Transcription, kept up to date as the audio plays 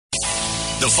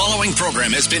The following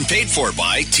program has been paid for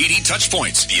by TD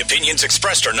Touchpoints. The opinions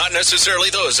expressed are not necessarily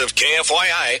those of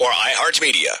KFYI or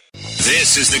iHeartMedia.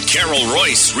 This is the Carol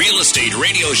Royce Real Estate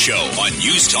Radio Show on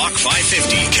News Talk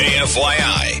 550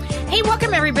 KFYI. Hey,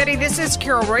 welcome everybody. This is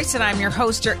Carol Royce, and I'm your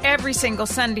host here every single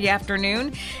Sunday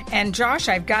afternoon. And Josh,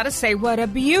 I've got to say, what a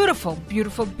beautiful,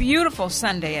 beautiful, beautiful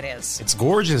Sunday it is. It's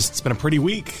gorgeous. It's been a pretty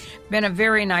week. Been a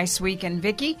very nice week. And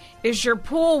Vicki, is your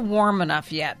pool warm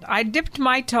enough yet? I dipped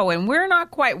my toe in. We're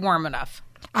not quite warm enough.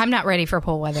 I'm not ready for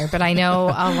pool weather, but I know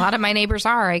a lot of my neighbors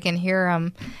are. I can hear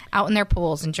them out in their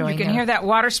pools enjoying it. You can hear that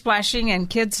water splashing and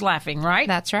kids laughing, right?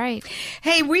 That's right.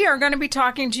 Hey, we are going to be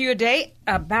talking to you today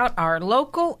about our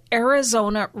local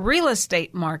Arizona real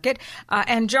estate market.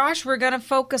 And Josh, we're going to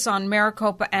focus on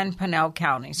Maricopa and Pinal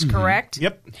counties, correct?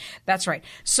 Yep. That's right.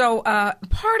 So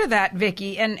part of that,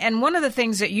 Vicki, and one of the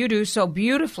things that you do so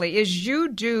beautifully is you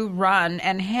do run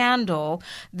and handle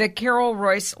the Carol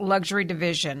Royce Luxury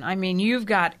Division. I mean, you've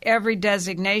got every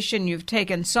designation. You've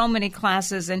taken so many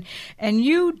classes, and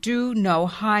you do know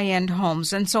high-end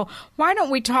homes. And so why don't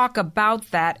we talk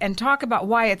about that and talk about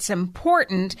why it's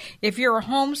important if you're a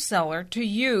home seller to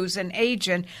use an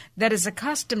agent that is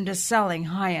accustomed to selling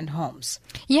high-end homes.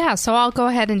 Yeah, so I'll go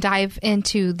ahead and dive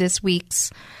into this week's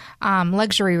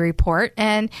luxury report.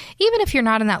 And even if you're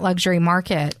not in that luxury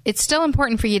market, it's still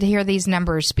important for you to hear these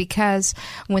numbers, because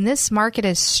when this market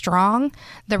is strong,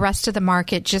 the rest of the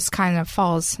market just kind of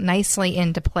falls nicely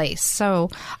into place. So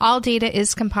all data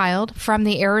is compiled from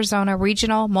the Arizona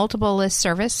Regional Multiple List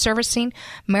Service servicing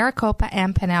Maricopa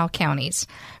and Pinal counties.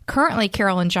 Currently,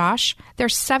 Carol and Josh,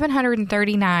 there's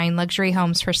 739 luxury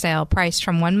homes for sale priced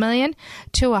from $1 million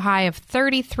to a high of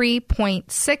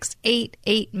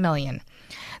 $33.688 million.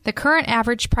 The current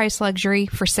average price luxury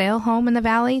for sale home in the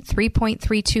Valley,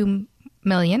 $3.32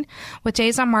 million, with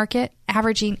days on market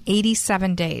averaging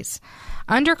 87 days.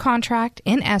 Under contract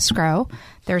in escrow,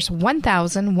 there's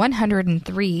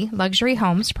 1,103 luxury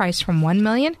homes priced from $1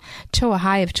 million to a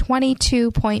high of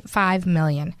 $22.5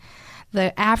 million.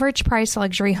 The average price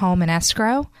luxury home in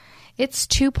escrow, it's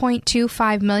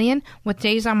 $2.25 million, with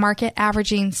days on market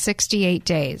averaging 68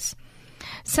 days.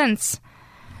 Since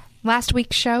last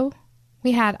week's show,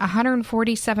 we had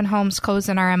 147 homes close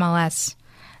in our MLS.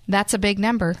 That's a big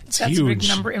number. That's huge. a big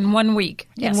number in 1 week.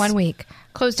 Yes. In 1 week.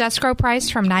 Closed escrow price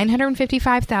from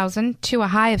 $955,000 to a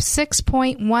high of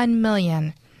 $6.1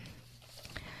 million.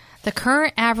 The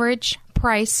current average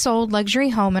price sold luxury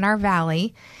home in our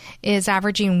valley is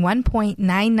averaging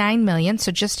 $1.99 million,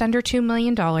 so just under $2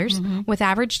 million, with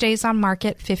average days on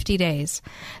market 50 days.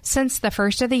 Since the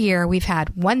first of the year, we've had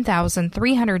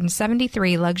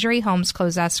 1,373 luxury homes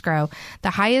close escrow. The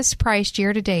highest priced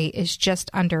year to date is just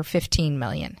under $15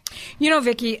 million. You know,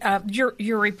 Vicki,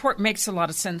 your report makes a lot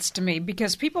of sense to me,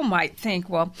 because people might think,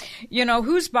 well, you know,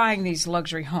 who's buying these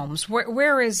luxury homes?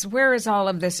 Where is all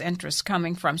of this interest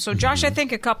coming from? So, Josh, I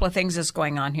think a couple of things is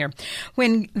going on here.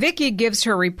 When Vicki gives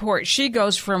her report, she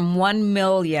goes from 1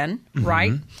 million,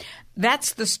 right?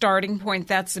 That's the starting point.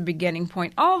 That's the beginning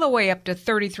point, all the way up to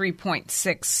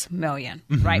 33.6 million,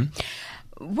 right?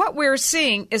 What we're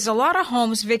seeing is a lot of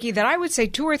homes, Vicki, that I would say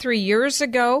 2 or 3 years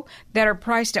ago that are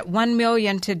priced at 1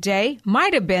 million today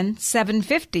might have been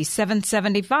 750,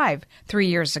 775 3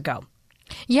 years ago.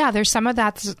 Yeah, there's some of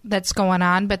that's going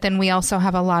on, but then we also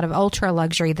have a lot of ultra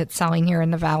luxury that's selling here in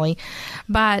the Valley.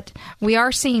 But we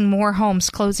are seeing more homes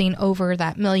closing over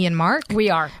that million mark. We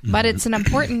are. But it's an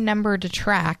important number to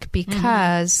track,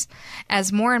 because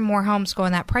as more and more homes go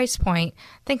in that price point,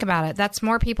 think about it. That's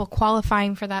more people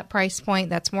qualifying for that price point.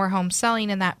 That's more homes selling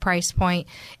in that price point.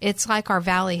 It's like our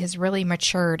Valley has really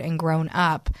matured and grown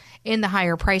up in the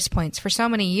higher price points. For so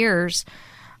many years,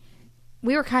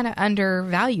 we were kind of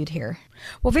undervalued here.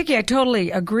 Well, Vicki, I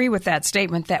totally agree with that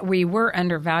statement that we were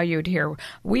undervalued here.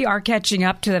 We are catching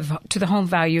up to the home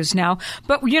values now,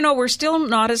 but you know, we're still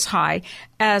not as high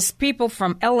as people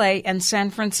from LA and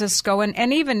San Francisco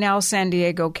and even now San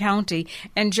Diego County.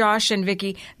 And Josh and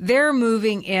Vicki, they're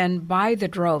moving in by the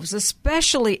droves,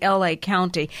 especially LA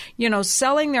County, you know,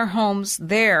 selling their homes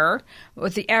there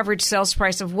with the average sales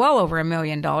price of well over $1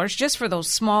 million just for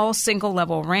those small single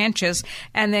level ranches,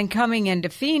 and then coming into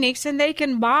Phoenix, and they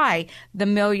can buy the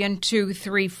 $1 million, $2 million, $3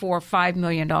 million, $4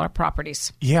 million, $5 million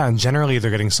properties. Yeah, and generally they're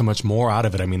getting so much more out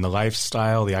of it. I mean, the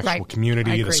lifestyle, the actual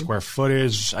community, the square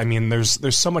footage. I mean, there's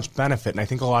so much benefit, and I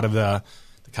think a lot of the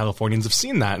Californians have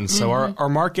seen that. And so our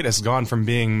market has gone from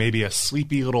being maybe a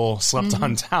sleepy little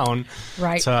slept-on town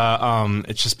to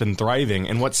it's just been thriving.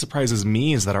 And what surprises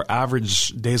me is that our average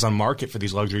days on market for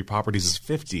these luxury properties is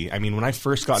 50. I mean, when I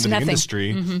first got into the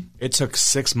industry, it took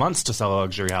 6 months to sell a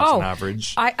luxury house on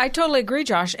average. I totally agree,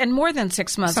 Josh. And more than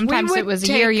 6 months. Sometimes it was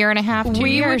a year and a half, 2 years.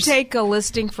 We would take a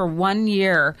listing for 1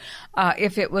 year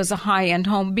if it was a high-end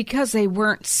home because they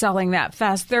weren't selling that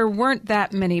fast. There weren't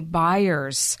that many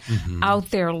buyers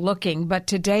out there looking. But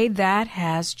today that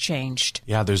has changed.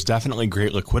 Yeah, there's definitely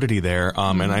great liquidity there.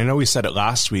 And I know we said it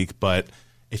last week, but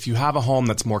if you have a home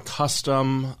that's more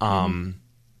custom,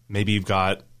 maybe you've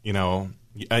got, a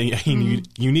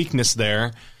uniqueness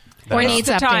there. Or needs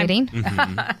updating.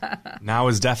 Now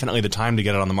is definitely the time to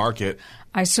get it on the market.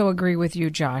 I so agree with you,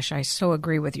 Josh. I so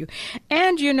agree with you.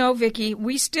 And Vicki,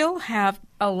 we still have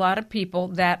a lot of people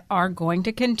that are going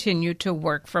to continue to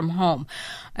work from home.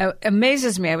 It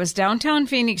amazes me. I was downtown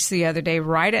Phoenix the other day,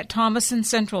 right at Thomas and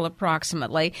Central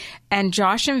approximately, and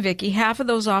Josh and Vicki, half of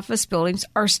those office buildings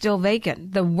are still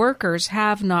vacant. The workers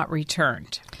have not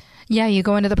returned. Yeah, you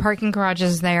go into the parking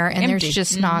garages there, and Empty. there's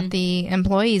just not the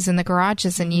employees in the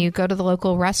garages. And you go to the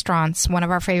local restaurants, one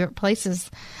of our favorite places,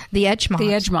 the Edgemont. The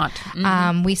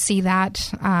Edgemont. We see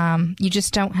that. You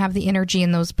just don't have the energy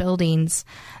in those buildings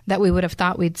that we would have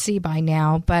thought we'd see by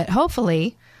now. But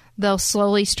hopefully they'll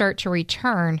slowly start to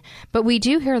return. But we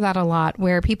do hear that a lot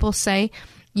where people say,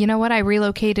 you know what, I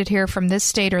relocated here from this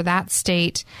state or that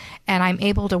state, and I'm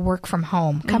able to work from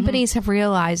home. Companies have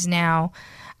realized now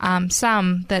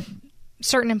that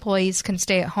certain employees can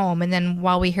stay at home, and then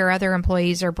while we hear other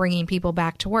employees are bringing people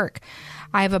back to work.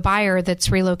 I have a buyer that's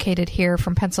relocated here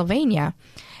from Pennsylvania,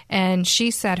 and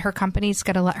she said her company's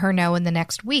going to let her know in the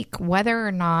next week whether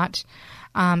or not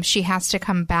she has to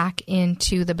come back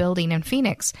into the building in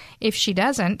Phoenix. If she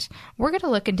doesn't, we're going to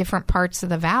look in different parts of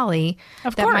the valley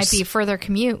might be further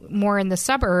commute, more in the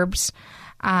suburbs,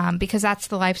 because that's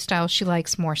the lifestyle she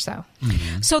likes more so.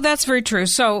 So that's very true.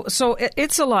 So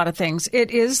it's a lot of things.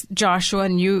 It is, Joshua,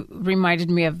 and you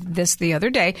reminded me of this the other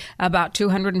day, about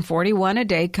 241 a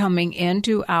day coming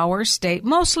into our state,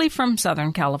 mostly from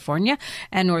Southern California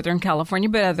and Northern California,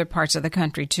 but other parts of the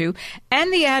country too,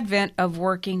 and the advent of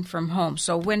working from home.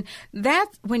 So when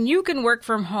you can work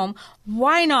from home,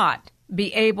 why not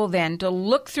be able then to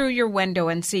look through your window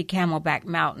and see Camelback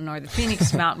Mountain or the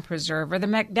Phoenix Mountain Preserve or the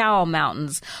McDowell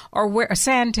Mountains or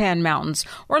Santan Mountains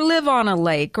or live on a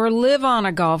lake or live on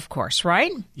a golf course,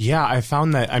 right? Yeah, I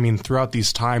found that, throughout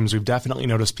these times, we've definitely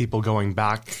noticed people going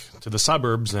back to the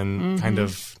suburbs and kind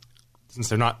of, since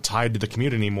they're not tied to the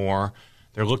commute anymore,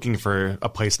 they're looking for a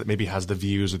place that maybe has the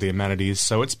views or the amenities.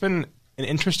 So it's been an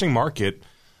interesting market.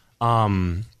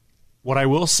 What I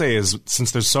will say is,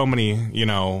 since there's so many,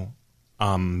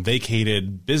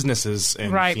 vacated businesses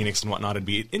in Phoenix and whatnot, it'd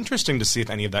be interesting to see if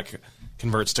any of that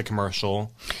converts to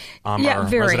commercial or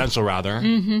residential, rather.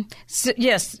 So,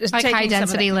 yes. Like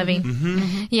high-density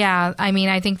living. Yeah,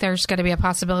 I think there's going to be a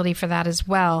possibility for that as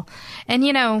well. And,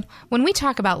 when we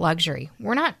talk about luxury,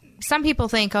 we're not... Some people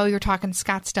think, you're talking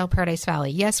Scottsdale, Paradise Valley.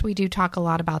 Yes, we do talk a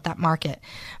lot about that market.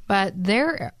 But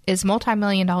there is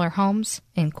multi-million-dollar homes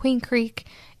in Queen Creek,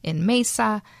 in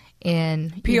Mesa,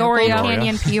 in Peoria, Gold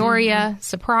Canyon, Peoria,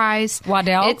 Surprise,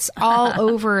 Waddell. It's all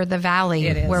over the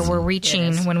valley where we're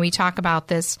reaching when we talk about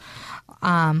this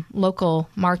local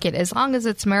market, as long as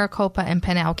it's Maricopa and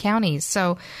Pinal counties.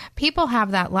 So people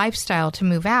have that lifestyle to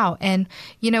move out. And,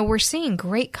 we're seeing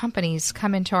great companies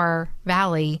come into our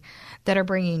valley that are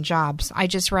bringing jobs. I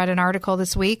just read an article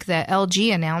this week that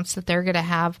LG announced that they're going to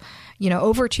have,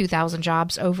 over 2,000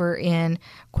 jobs over in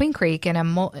Queen Creek and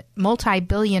a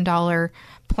multi-billion-dollar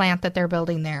plant that they're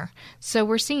building there. So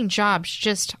we're seeing jobs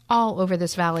just all over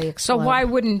this valley explode. So why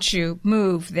wouldn't you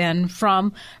move then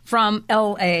from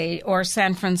L.A. or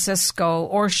San Francisco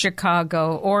or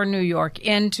Chicago or New York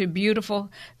into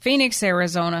beautiful Phoenix,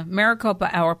 Arizona,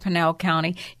 Maricopa, or Pinal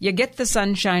County? You get the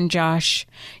sunshine, Josh.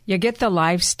 You get the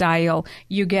lifestyle.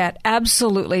 You get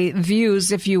absolutely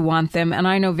views if you want them. And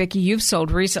I know, Vicki, you've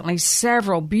sold recently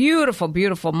several beautiful,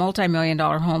 beautiful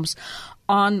multi-million-dollar homes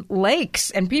on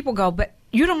lakes. And people go, but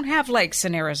you don't have lakes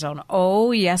in Arizona.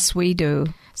 Oh, yes, we do.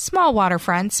 Small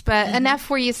waterfronts, but enough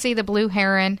where you see the blue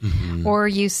heron or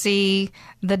you see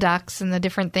the ducks and the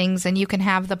different things, and you can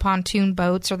have the pontoon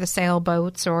boats or the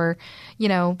sailboats or,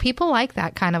 people like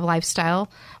that kind of lifestyle.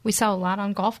 We sell a lot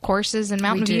on golf courses and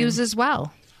mountain views as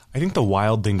well. I think the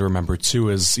wild thing to remember, too,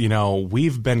 is,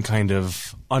 we've been kind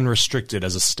of unrestricted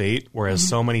as a state, whereas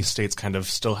so many states kind of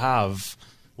still have...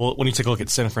 Well, when you take a look at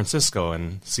San Francisco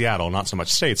and Seattle, not so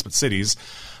much states, but cities,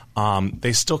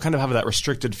 they still kind of have that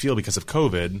restricted feel because of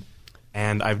COVID.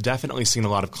 And I've definitely seen a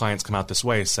lot of clients come out this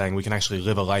way saying we can actually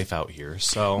live a life out here.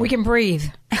 So we can breathe.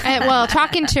 Well,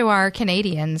 talking to our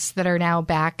Canadians that are now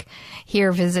back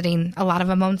here visiting, a lot of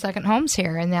them own second homes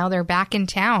here, and now they're back in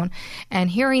town, and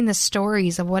hearing the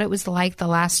stories of what it was like the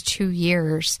last 2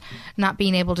 years, not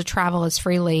being able to travel as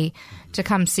freely to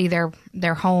come see their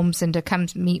homes and to come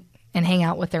meet and hang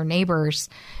out with their neighbors.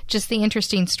 Just the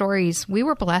interesting stories. We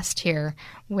were blessed here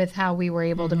with how we were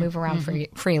able to move around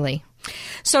freely.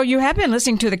 So you have been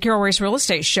listening to the Carol Royce Real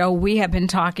Estate Show. We have been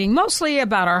talking mostly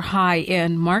about our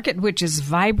high-end market, which is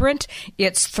vibrant.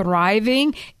 It's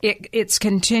thriving. It's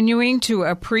continuing to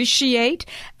appreciate.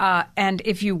 And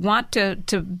if you want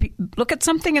to look at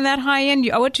something in that high end,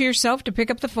 you owe it to yourself to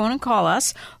pick up the phone and call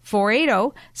us,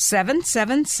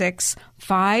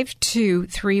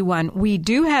 480-776-5231. We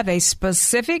do have a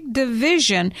specific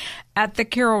division at the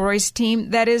Carol Royce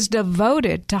team that is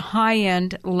devoted to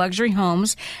high-end luxury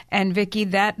homes. And Vicki,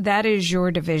 that is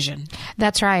your division.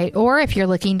 That's right. Or if you're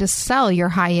looking to sell your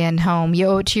high-end home, you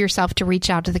owe it to yourself to reach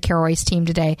out to the Carol Royce team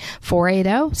today.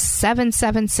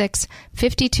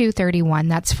 480-776-5231.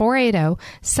 That's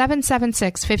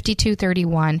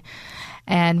 480-776-5231.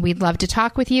 And we'd love to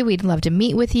talk with you. We'd love to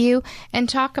meet with you and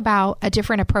talk about a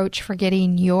different approach for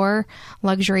getting your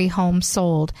luxury home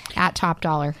sold at top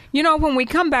dollar. You know, when we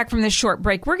come back from this short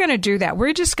break, we're going to do that.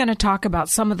 We're just going to talk about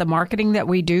some of the marketing that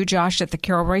we do, Josh, at the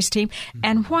Carol Royce team,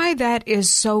 and why that is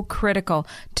so critical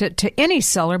to any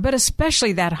seller, but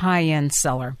especially that high-end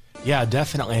seller. Yeah,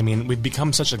 definitely. I mean, we've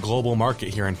become such a global market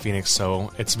here in Phoenix,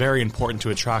 so it's very important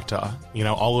to attract,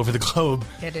 all over the globe.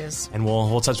 It is. And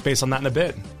we'll touch base on that in a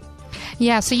bit.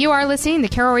 Yeah, so you are listening to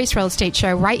the Carol Royce Real Estate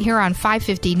Show right here on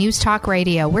 550 News Talk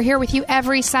Radio. We're here with you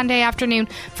every Sunday afternoon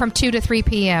from 2 to 3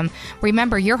 p.m.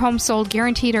 Remember, your home sold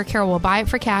guaranteed, or Carol will buy it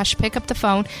for cash. Pick up the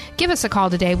phone. Give us a call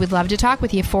today. We'd love to talk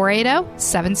with you.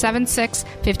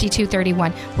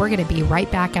 480-776-5231. We're going to be right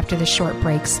back after this short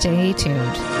break. Stay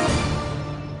tuned.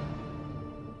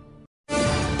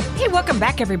 Hey, welcome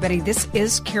back, everybody. This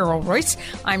is Carol Royce.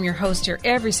 I'm your host here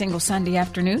every single Sunday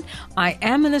afternoon. I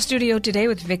am in the studio today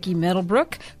with Vicki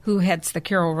Middlebrook, who heads the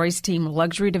Carol Royce Team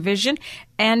Luxury Division,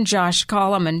 and Josh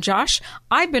Collum. And Josh,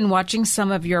 I've been watching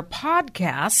some of your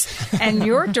podcasts, and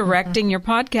you're directing your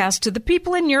podcast to the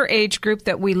people in your age group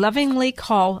that we lovingly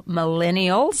call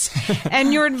millennials,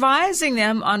 and you're advising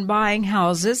them on buying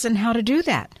houses and how to do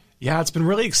that. Yeah, it's been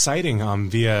really exciting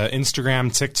via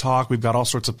Instagram, TikTok. We've got all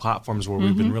sorts of platforms where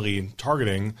we've been really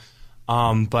targeting.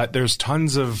 But there's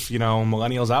tons of,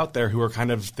 millennials out there who are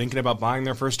kind of thinking about buying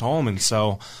their first home. And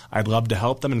so I'd love to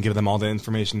help them and give them all the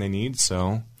information they need.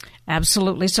 So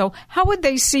absolutely. So how would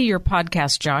they see your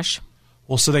podcast, Josh?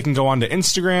 Well, so they can go on to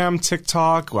Instagram,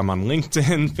 TikTok. I'm on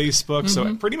LinkedIn, Facebook.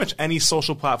 So pretty much any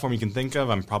social platform you can think of,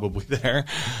 I'm probably there.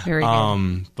 Very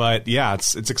good. But yeah,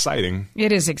 it's exciting.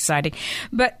 It is exciting.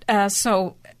 But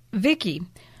so, Vicki,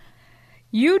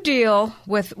 you deal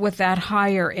with that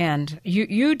higher end.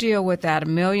 You deal with that $1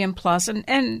 million plus,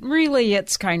 and really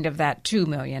it's kind of that $2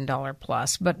 million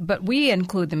plus. But we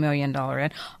include the $1 million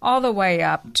end all the way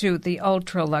up to the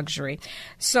ultra luxury.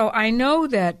 So I know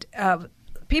that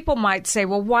people might say,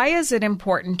 well, why is it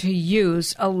important to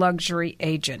use a luxury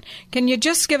agent? Can you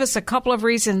just give us a couple of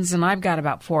reasons? And I've got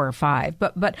about 4 or 5.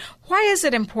 But why is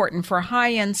it important for a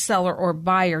high-end seller or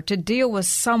buyer to deal with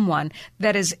someone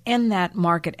that is in that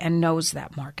market and knows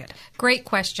that market? Great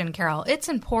question, Carol. It's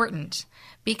important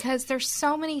because there's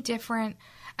so many different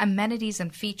amenities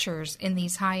and features in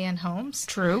these high-end homes.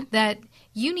 True. That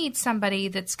you need somebody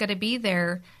that's going to be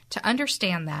there to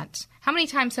understand that. How many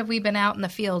times have we been out in the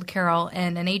field, Carol,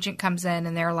 and an agent comes in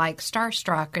and they're like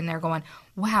starstruck and they're going,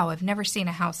 wow, I've never seen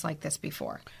a house like this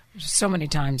before. So many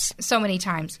times. So many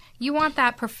times. You want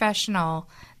that professional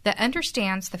that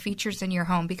understands the features in your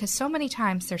home because so many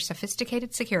times there's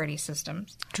sophisticated security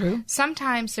systems. True.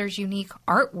 Sometimes there's unique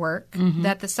artwork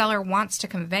that the seller wants to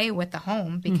convey with the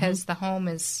home because the home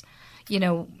is,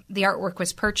 the artwork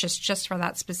was purchased just for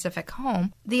that specific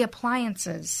home. The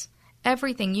appliances,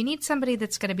 everything. You need somebody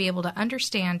that's going to be able to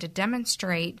understand, to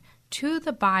demonstrate to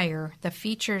the buyer the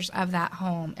features of that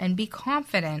home and be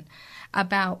confident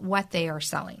about what they are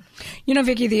selling.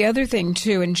 Vicki, the other thing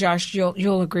too, and Josh,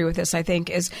 you'll agree with this, I think,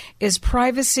 is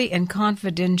privacy and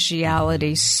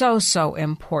confidentiality so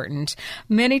important.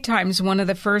 Many times one of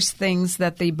the first things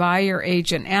that the buyer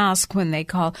agent asks when they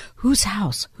call, whose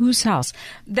house?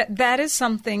 That is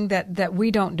something that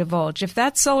we don't divulge. If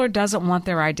that seller doesn't want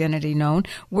their identity known,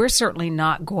 we're certainly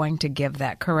not going to give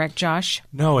that. Correct, Josh?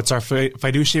 No, it's our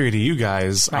fiduciary to you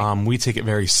guys. Right. We take it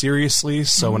very seriously.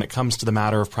 So when it comes to the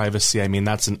matter of privacy, I mean,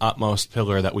 that's an utmost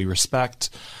pillar that we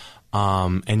respect.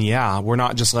 And yeah, we're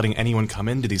not just letting anyone come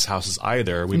into these houses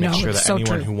either. We make sure that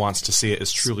anyone who wants to see it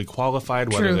is truly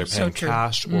qualified, whether they're paying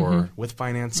cash or with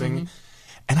financing.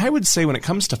 And I would say when it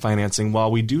comes to financing,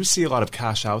 while we do see a lot of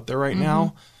cash out there right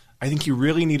now, I think you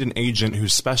really need an agent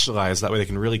who's specialized. That way they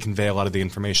can really convey a lot of the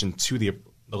information to the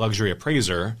luxury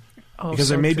appraiser. Because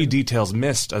there may be details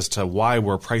missed as to why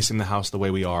we're pricing the house the way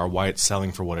we are, why it's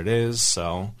selling for what it is.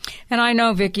 So, and I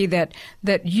know, Vicki, that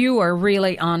you are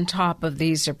really on top of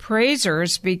these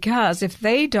appraisers, because if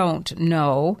they don't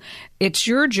know, it's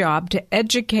your job to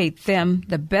educate them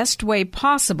the best way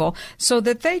possible so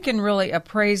that they can really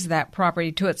appraise that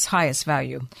property to its highest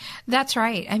value. That's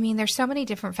right. I mean, there's so many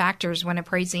different factors when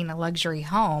appraising a luxury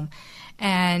home,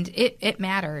 and it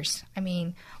matters. I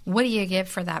mean, what do you give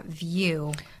for that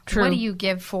view? True. What do you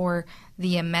give for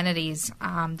the amenities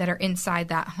that are inside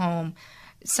that home?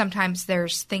 Sometimes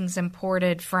there's things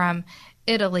imported from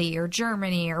Italy or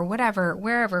Germany or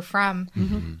wherever from,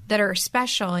 that are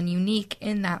special and unique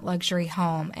in that luxury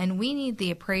home. And we need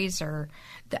the appraiser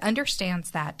that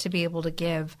understands that to be able to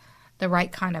give the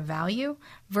right kind of value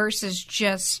versus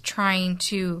just trying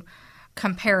to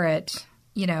compare it.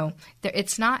 You know,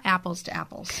 it's not apples to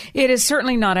apples. It is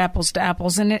certainly not apples to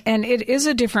apples, and it is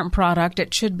a different product.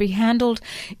 It should be handled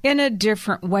in a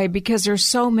different way because there's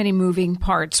so many moving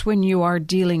parts when you are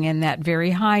dealing in that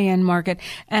very high-end market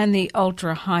and the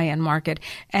ultra-high-end market.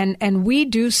 And we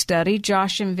do study,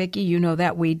 Josh and Vicki, you know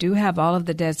that we do have all of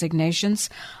the designations.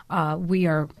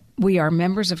 We are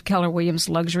members of Keller Williams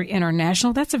Luxury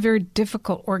International. That's a very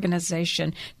difficult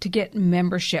organization to get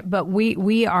membership, but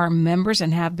we are members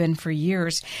and have been for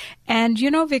years. And,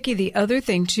 you know, Vicki, the other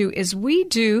thing, too, is we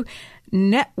do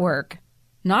network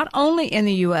not only in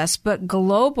the U.S., but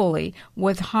globally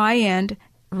with high-end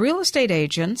real estate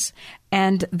agents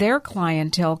and their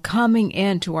clientele coming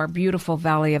into our beautiful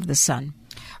Valley of the Sun.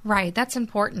 Right. That's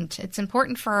important. It's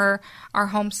important for our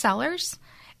home sellers.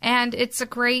 And it's a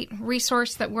great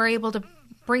resource that we're able to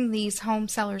bring these home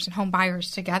sellers and home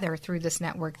buyers together through this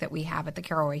network that we have at the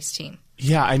Carol Royce team.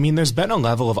 Yeah, I mean, there's been a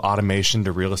level of automation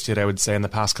to real estate, I would say, in the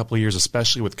past couple of years,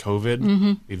 especially with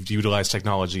COVID. We've utilized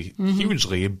technology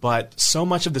hugely, but so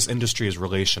much of this industry is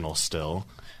relational still.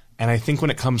 And I think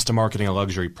when it comes to marketing a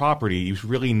luxury property, you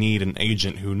really need an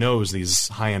agent who knows these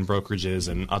high-end brokerages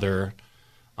and other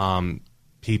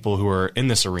people who are in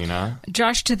this arena.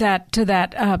 Josh, to that,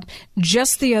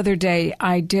 just the other day,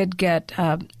 I did get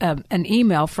an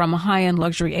email from a high-end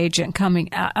luxury agent coming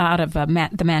out of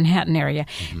the Manhattan area,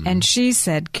 and she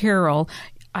said, Carol,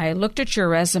 I looked at your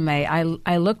resume.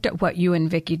 I looked at what you and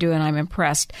Vicki do, and I'm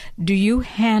impressed. Do you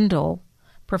handle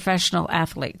professional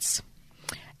athletes?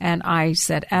 And I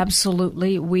said,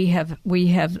 absolutely. We have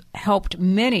helped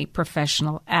many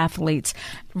professional athletes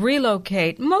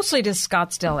relocate, mostly to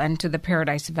Scottsdale and to the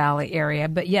Paradise Valley area.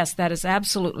 But yes, that is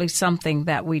absolutely something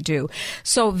that we do.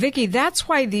 So, Vicki, that's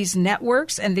why these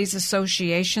networks and these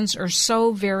associations are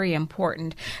so very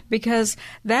important, because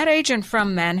that agent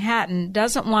from Manhattan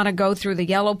doesn't want to go through the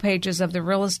yellow pages of the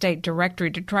real estate directory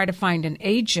to try to find an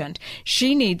agent.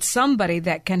 She needs somebody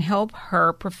that can help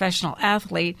her professional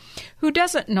athlete who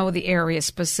doesn't know the area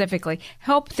specifically,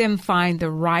 help them find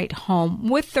the right home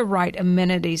with the right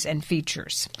amenities and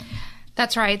features.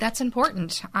 That's right. That's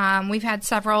important. We've had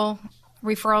several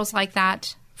referrals like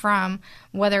that from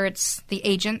whether it's the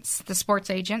agents, the sports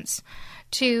agents,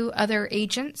 to other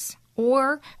agents,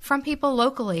 or from people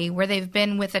locally where they've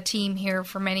been with a team here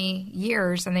for many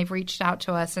years and they've reached out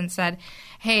to us and said,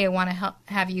 hey, I want to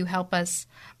have you help us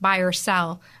buy or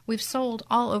sell. We've sold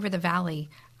all over the valley.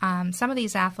 Some of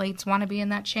these athletes want to be in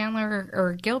that Chandler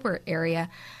or Gilbert area.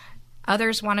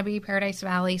 Others want to be Paradise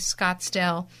Valley,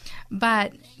 Scottsdale.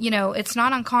 But, you know, it's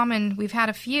not uncommon. We've had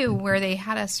a few where they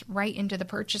had us write into the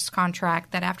purchase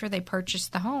contract that after they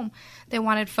purchased the home, they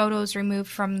wanted photos removed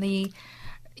from the,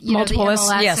 the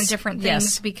MLS and different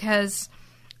things because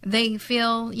they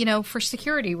feel, for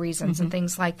security reasons and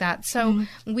things like that. So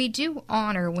we do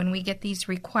honor when we get these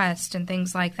requests and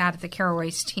things like that at the Carol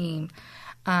Royce team.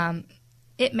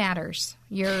 It matters.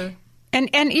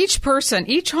 And each person,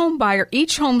 each home buyer,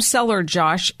 each home seller,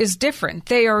 Josh, is different.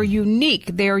 They are unique.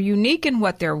 They are unique in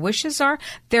what their wishes are,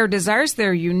 their desires.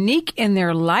 They're unique in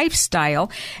their lifestyle.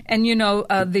 And,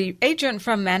 the agent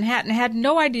from Manhattan had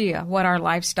no idea what our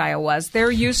lifestyle was.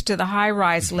 They're used to the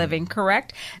high-rise living,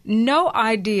 correct? No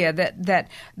idea that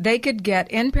they could get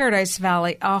in Paradise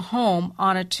Valley a home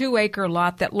on a 2-acre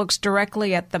lot that looks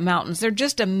directly at the mountains. They're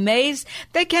just amazed.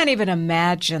 They can't even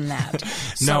imagine that.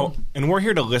 No, and we're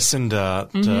here to listen to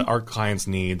our clients'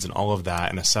 needs and all of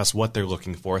that and assess what they're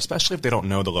looking for, especially if they don't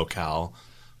know the locale.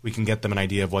 We can get them an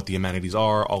idea of what the amenities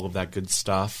are, all of that good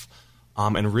stuff.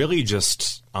 and really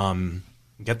just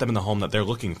get them in the home that they're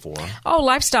looking for. Oh,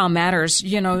 lifestyle matters.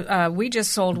 We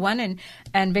just sold one,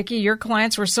 and Vicki, your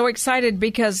clients were so excited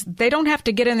because they don't have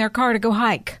to get in their car to go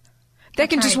hike. They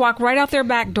can just walk right out their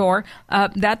back door.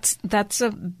 That's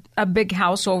a big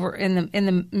house over in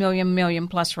the million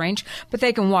plus range, but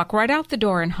they can walk right out the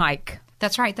door and hike.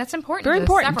 That's right. That's important. Very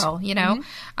important. Several,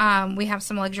 we have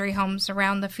some luxury homes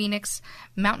around the Phoenix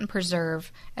Mountain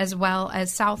Preserve, as well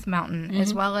as South Mountain,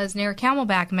 as well as near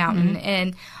Camelback Mountain,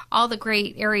 and all the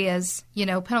great areas,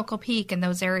 Pinnacle Peak and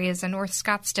those areas in North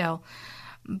Scottsdale.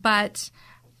 But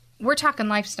we're talking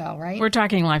lifestyle, right? We're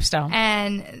talking lifestyle.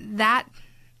 And that,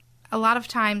 a lot of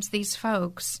times, these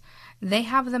folks, they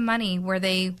have the money where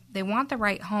they want the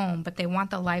right home, but they want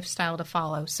the lifestyle to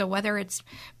follow. So whether it's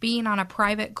being on a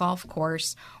private golf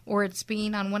course or it's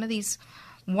being on one of these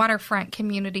waterfront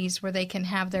communities where they can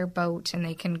have their boat and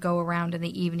they can go around in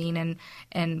the evening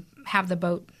and have the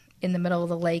boat in the middle of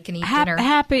the lake and eat dinner.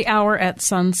 Happy hour at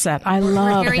sunset. I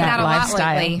love We're hearing that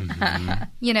lifestyle. A lot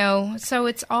lately. So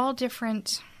it's all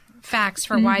different facts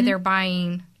for why they're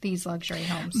buying these luxury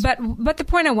homes. But the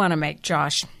point I want to make,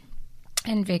 Josh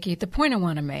and Vicki, the point I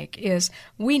want to make is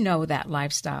we know that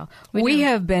lifestyle. We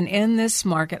have been in this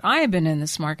market. I have been in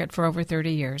this market for over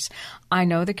 30 years. I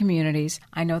know the communities.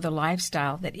 I know the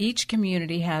lifestyle that each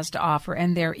community has to offer,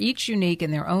 and they're each unique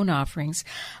in their own offerings.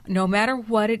 No matter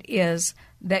what it is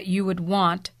that you would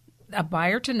want a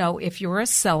buyer to know, if you're a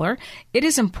seller, it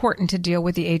is important to deal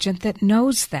with the agent that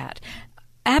knows that.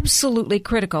 Absolutely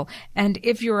critical. And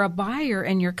if you're a buyer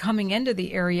and you're coming into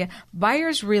the area,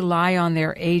 buyers rely on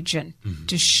their agent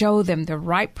to show them the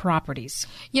right properties.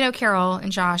 Carol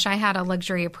and Josh, I had a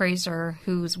luxury appraiser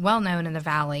who's well known in the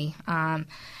Valley,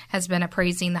 has been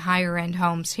appraising the higher end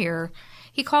homes here.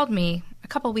 He called me a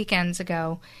couple weekends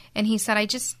ago and he said, I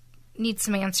just need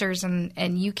some answers,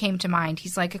 and you came to mind.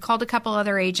 He's like, I called a couple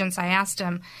other agents. I asked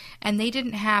them, and they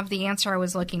didn't have the answer I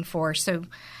was looking for. So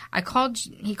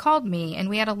he called me, and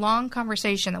we had a long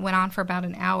conversation that went on for about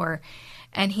an hour.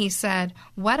 And he said,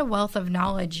 what a wealth of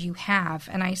knowledge you have.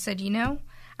 And I said,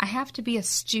 I have to be a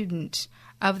student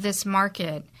of this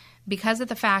market because of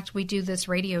the fact we do this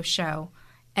radio show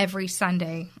every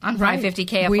Sunday on 550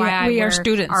 KFYI. We are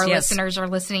students. Our listeners are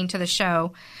listening to the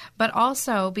show. But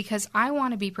also because I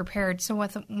want to be prepared. So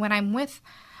when I'm with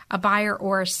a buyer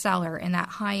or a seller in that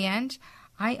high end,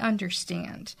 I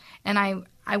understand. And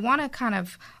I want to kind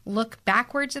of look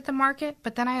backwards at the market,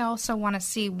 but then I also want to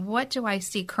see what do I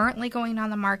see currently going on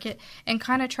the market and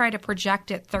kind of try to project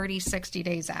it 30, 60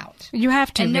 days out. You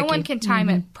have to, And no Vicki. one can time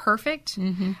it perfect,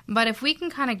 but if we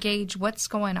can kind of gauge what's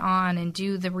going on and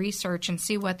do the research and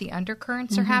see what the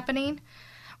undercurrents are happening,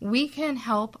 we can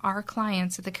help our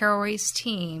clients at the Carol Royce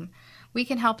team. We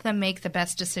can help them make the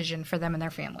best decision for them and their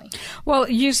family. Well,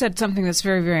 you said something that's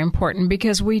very, very important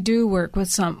because we do work with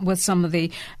some of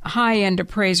the high-end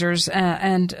appraisers,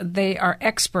 and they are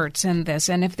experts in this.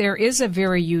 And if there is a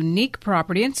very unique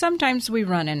property, and sometimes we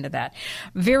run into that,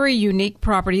 very unique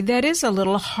property that is a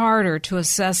little harder to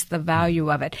assess the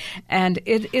value of it. And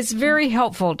it is very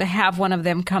helpful to have one of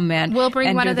them come in. We'll bring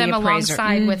and one do of the them appraiser.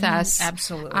 alongside with us.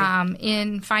 Absolutely.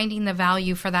 In finding the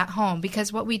value for that home,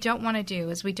 because what we don't want to do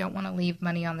is we don't want to leave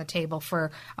money on the table for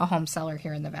a home seller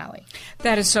here in the Valley.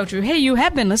 That is so true. Hey, you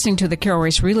have been listening to the Carol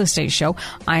Royce Real Estate Show.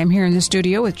 I am here in the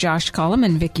studio with Josh Cullum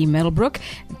and Vicki Middlebrook.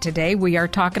 Today we are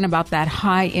talking about that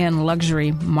high-end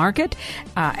luxury market,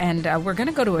 and we're going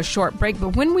to go to a short break.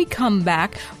 But when we come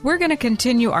back, we're going to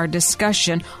continue our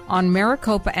discussion on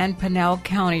Maricopa and Pinal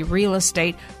County real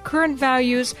estate, current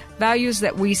values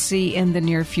that we see in the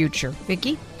near future.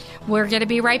 Vicki? We're going to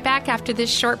be right back after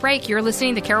this short break. You're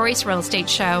listening to Carol Royce Real Estate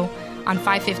Show on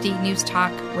 550 News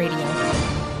Talk Radio.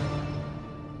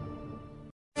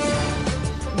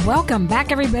 Welcome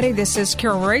back, everybody. This is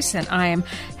Carol Royce, and I am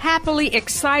happily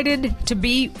excited to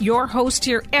be your host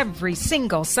here every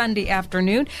single Sunday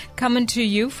afternoon, coming to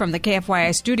you from the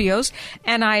KFYI studios.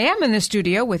 And I am in the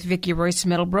studio with Vicki Royce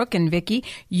Middlebrook. And Vicki,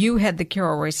 you head the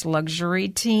Carol Royce Luxury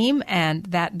team and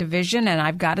that division. And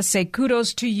I've got to say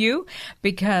kudos to you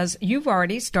because you've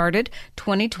already started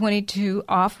 2022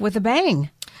 off with a bang.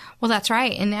 Well, that's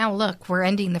right. And now, look, we're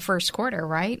ending the first quarter,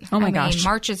 right? Oh, my gosh.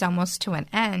 March is almost to an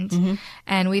end.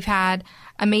 And we've had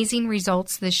amazing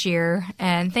results this year.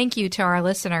 And thank you to our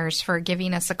listeners for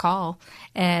giving us a call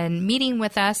and meeting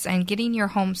with us and getting your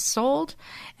home sold.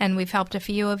 And we've helped a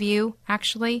few of you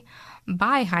actually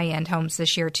buy high-end homes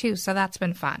this year, too. So that's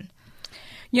been fun.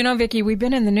 You know, Vicki, we've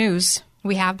been in the news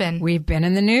We have been. We've been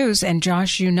in the news. And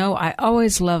Josh, you know, I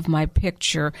always love my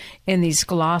picture in these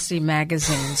glossy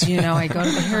magazines. You know, I go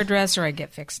to the hairdresser, I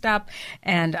get fixed up,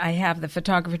 and I have the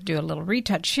photographer do a little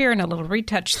retouch here and a little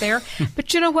retouch there.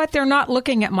 But you know what? They're not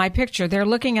looking at my picture. They're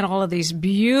looking at all of these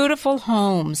beautiful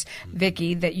homes,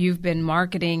 Vicki, that you've been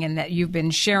marketing and that you've been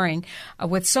sharing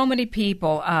with so many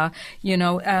people. You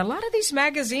know, a lot of these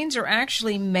magazines are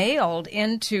actually mailed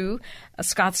into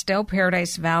Scottsdale,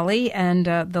 Paradise Valley, and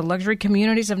the luxury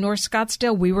communities of North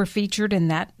Scottsdale. We were featured in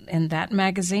that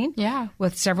magazine,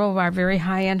 with several of our very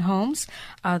high-end homes.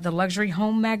 The Luxury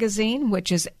Home Magazine,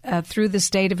 which is through the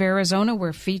state of Arizona,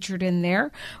 we're featured in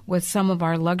there with some of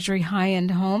our luxury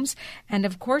high-end homes, and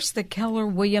of course the Keller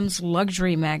Williams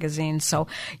Luxury Magazine. So,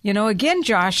 you know, again,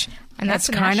 Josh, and that's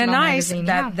kind of nice. Magazine,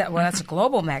 well, that's a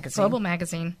global magazine. Global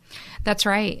magazine. That's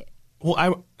right.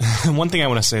 Well, one thing I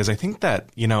want to say is I think that,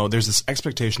 you know, there's this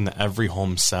expectation that every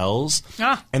home sells.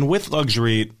 And with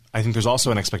luxury, I think there's also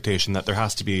an expectation that there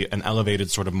has to be an elevated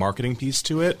sort of marketing piece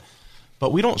to it.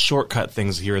 But we don't shortcut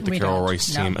things here at the Carol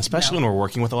Royce team, especially when we're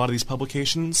working with a lot of these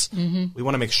publications. We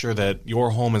want to make sure that your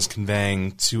home is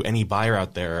conveying to any buyer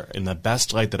out there in the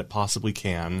best light that it possibly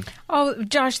can. Oh,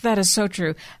 Josh, that is so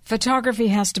true. Photography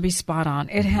has to be spot on.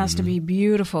 It has to be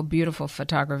beautiful, beautiful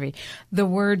photography. The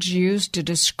words used to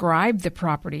describe the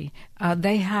property,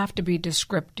 they have to be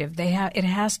descriptive. It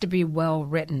has to be well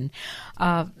written.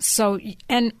 So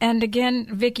again,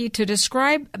 Vicki, to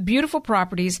describe beautiful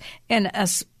properties in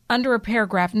under a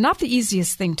paragraph, not the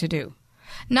easiest thing to do.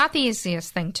 Not the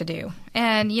easiest thing to do.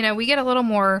 And, you know, we get a little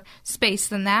more space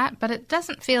than that, but it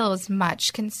doesn't feel as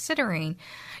much considering,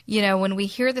 you know, when we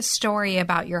hear the story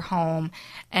about your home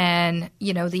and,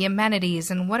 you know, the amenities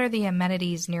and what are the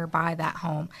amenities nearby that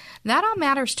home, that all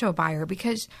matters to a buyer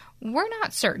because we're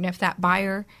not certain if that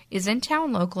buyer is in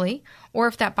town locally or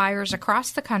if that buyer is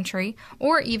across the country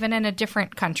or even in a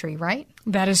different country, right?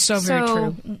 That is so very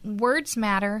true. Words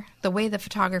matter the way the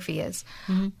photography is.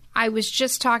 I was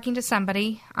just talking to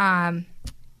somebody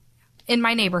in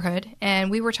my neighborhood, and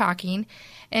we were talking,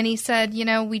 and he said, you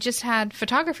know, we just had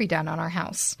photography done on our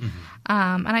house.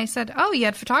 And I said, oh, you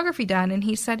had photography done? And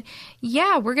he said,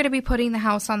 yeah, we're going to be putting the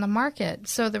house on the market.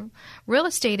 So the real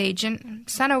estate agent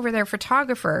sent over their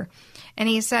photographer, and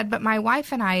he said, but my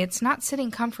wife and I, it's not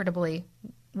sitting comfortably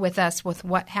with us with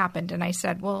what happened. And I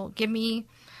said, well,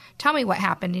 tell me what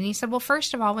happened. And he said, well,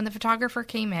 first of all, when the photographer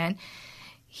came in,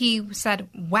 he said,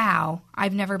 wow,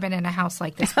 I've never been in a house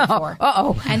like this before.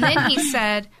 And then he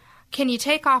said, can you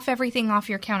take everything off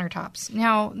your countertops?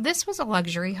 Now, this was a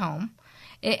luxury home.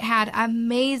 It had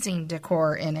amazing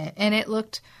decor in it, and it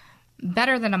looked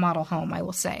better than a model home, I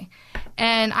will say.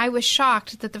 And I was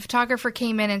shocked that the photographer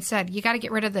came in and said, you got to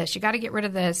get rid of this. You got to get rid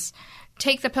of this.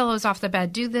 Take the pillows off the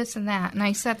bed. Do this and that. And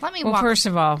I said, let me walk. Well, first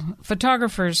of all,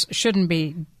 photographers shouldn't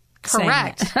be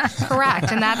Correct.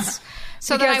 And that's...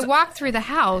 So then I walked through the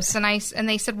house, and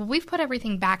they said, well, we've put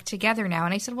everything back together now.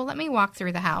 And I said, well, let me walk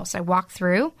through the house. I walked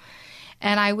through,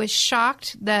 and I was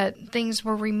shocked that things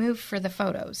were removed for the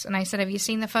photos. And I said, have you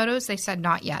seen the photos? They said,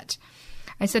 not yet.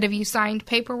 I said, have you signed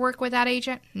paperwork with that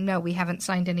agent? No, we haven't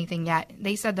signed anything yet.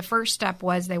 They said the first step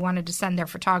was they wanted to send their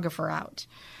photographer out.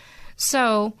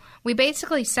 So we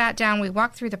basically sat down. We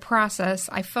walked through the process.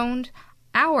 I phoned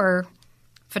our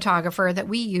photographer that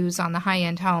we use on the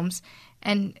high-end homes,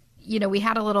 and you know, we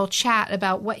had a little chat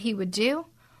about what he would do.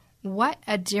 What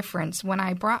a difference. When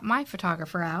I brought my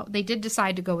photographer out, they did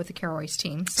decide to go with the Carol Royce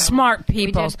team. So smart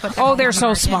people. They're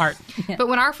so smart. But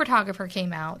when our photographer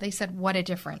came out, they said, what a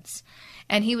difference.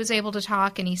 And he was able to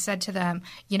talk, and he said to them,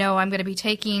 you know, I'm going to be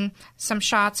taking some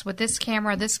shots with this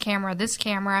camera, this camera, this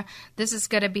camera. This is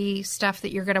going to be stuff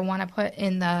that you're going to want to put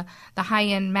in the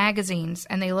high-end magazines.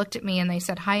 And they looked at me, and they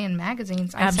said, high-end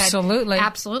magazines? I said,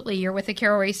 absolutely. You're with the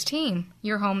Carol Royce team.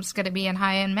 Your home's going to be in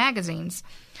high-end magazines.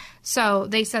 So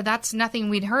they said that's nothing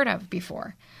we'd heard of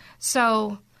before.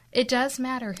 So it does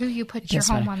matter who you put your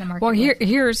home on the market with.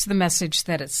 Here's the message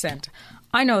that it sent.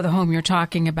 I know the home you're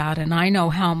talking about, and I know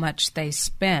how much they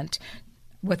spent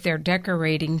with their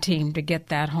decorating team to get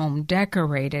that home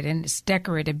decorated, and it's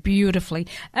decorated beautifully,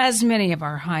 as many of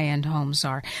our high-end homes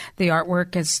are. The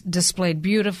artwork is displayed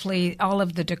beautifully, all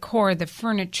of the decor, the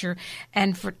furniture,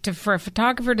 and for a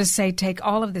photographer to say, take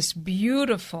all of this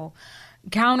beautiful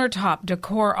countertop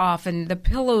decor off and the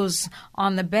pillows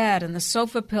on the bed and the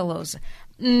sofa pillows.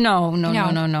 No.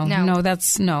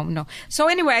 That's no. So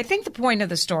anyway, I think the point of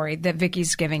the story that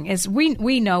Vicki's giving is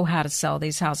we know how to sell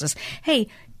these houses. Hey,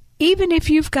 even if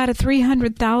you've got a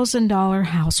 $300,000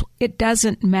 house, it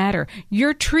doesn't matter.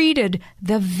 You're treated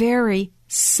the very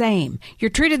same. You're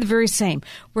treated the very same.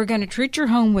 We're going to treat your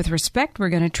home with respect. We're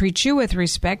going to treat you with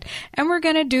respect. And we're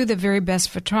going to do the very best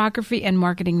photography and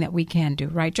marketing that we can do.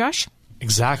 Right, Josh?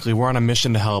 Exactly. We're on a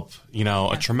mission to help,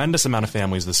 a tremendous amount of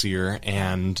families this year.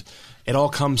 And it all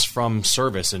comes from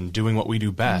service and doing what we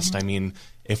do best. I mean,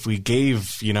 if we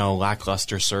gave,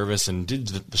 lackluster service and did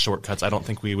the shortcuts, I don't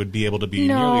think we would be able to be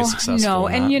nearly as successful. No,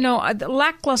 and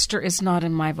lackluster is not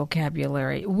in my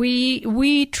vocabulary.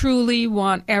 We truly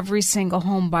want every single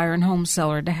home buyer and home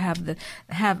seller to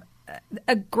have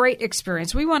a great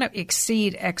experience. We want to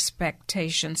exceed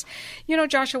expectations.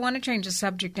 Josh, I want to change the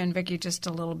subject, and Vicki, just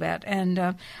a little bit.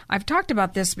 And I've talked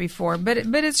about this before, but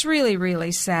it's really,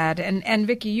 really sad. And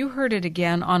Vicki, you heard it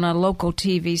again on a local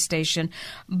TV station.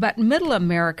 But Middle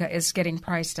America is getting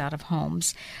priced out of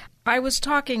homes. I was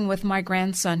talking with my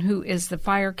grandson, who is the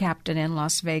fire captain in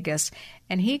Las Vegas,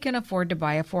 and he can afford to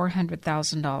buy a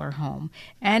 $400,000 home.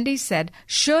 And he said,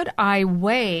 should I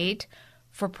wait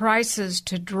for prices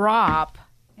to drop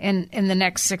in the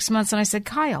next 6 months? And I said,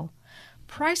 Kyle,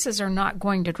 prices are not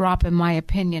going to drop, in my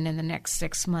opinion, in the next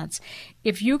 6 months.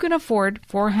 If you can afford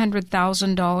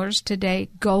 $400,000 today,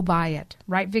 go buy it.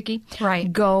 Right, Vicki?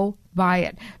 Right. Go buy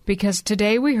it. Because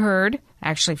today we heard,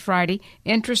 actually Friday,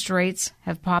 interest rates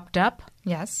have popped up.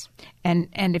 Yes. And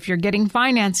if you're getting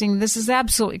financing, this is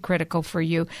absolutely critical for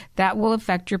you. That will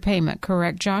affect your payment,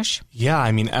 correct, Josh? Yeah,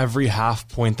 I mean, every half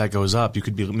point that goes up, you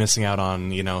could be missing out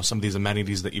on, some of these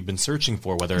amenities that you've been searching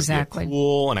for, whether it's a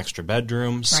pool, an extra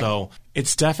bedroom. Right. So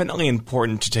it's definitely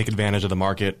important to take advantage of the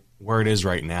market where it is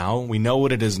right now. We know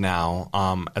what it is now.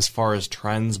 As far as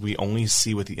trends, we only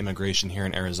see with the immigration here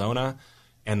in Arizona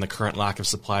and the current lack of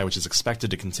supply, which is expected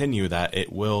to continue, that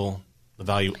the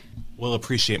value will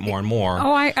appreciate more and more.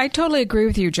 Oh, I totally agree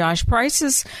with you, Josh.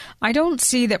 Prices, I don't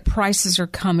see that prices are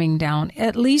coming down,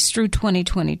 at least through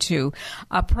 2022.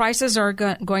 Prices are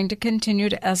going to continue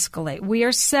to escalate. We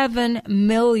are 7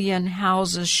 million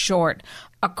houses short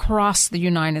across the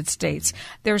United States.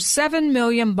 There's 7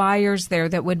 million buyers there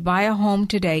that would buy a home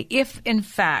today if, in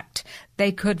fact,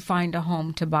 they could find a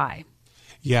home to buy.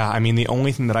 Yeah, I mean, the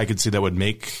only thing that I could see that would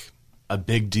make a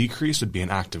big decrease would be an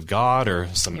act of God or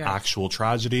some actual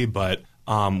tragedy. But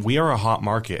we are a hot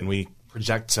market, and we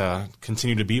project to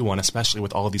continue to be one, especially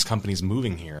with all of these companies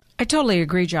moving here. I totally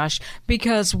agree, Josh,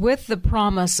 because with the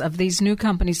promise of these new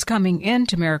companies coming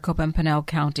into Maricopa and Pinal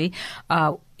County,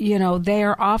 they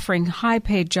are offering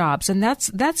high-paid jobs, and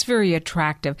that's very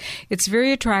attractive. It's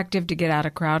very attractive to get out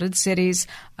of crowded cities,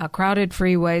 crowded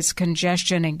freeways,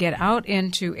 congestion, and get out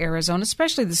into Arizona,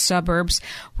 especially the suburbs,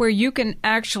 where you can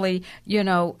actually,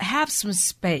 have some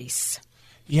space.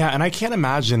 Yeah, and I can't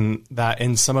imagine that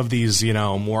in some of these,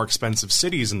 more expensive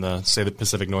cities in the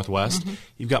Pacific Northwest,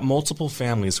 you've got multiple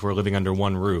families who are living under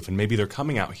one roof, and maybe they're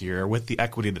coming out here with the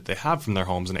equity that they have from their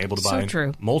homes and able to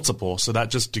buy multiple, so that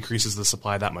just decreases the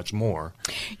supply that much more.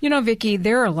 Vicki,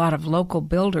 there are a lot of local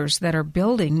builders that are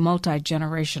building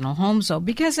multi-generational homes, though,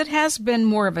 because it has been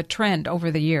more of a trend over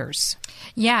the years.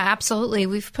 Yeah, absolutely.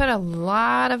 We've put a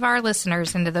lot of our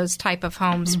listeners into those type of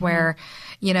homes where,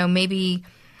 maybe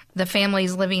the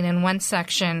family's living in one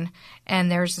section and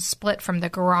there's a split from the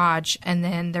garage, and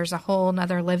then there's a whole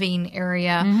other living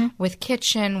area with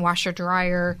kitchen, washer,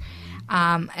 dryer.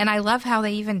 And I love how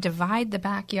they even divide the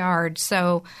backyard.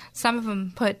 So some of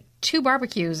them put 2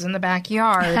 barbecues in the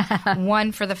backyard,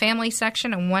 one for the family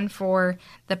section and one for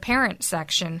the parent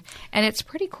section. And it's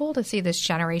pretty cool to see this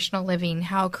generational living,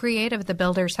 how creative the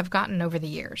builders have gotten over the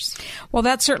years. Well,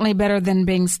 that's certainly better than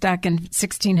being stuck in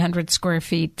 1,600 square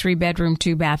feet, 3-bedroom,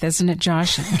 2-bath, isn't it,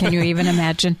 Josh? Can you even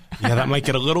imagine? Yeah, that might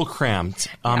get a little cramped.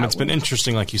 It's been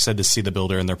interesting, like you said, to see the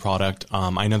builder and their product.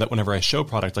 I know that whenever I show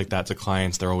product like that to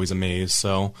clients, they're always amazed.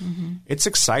 So it's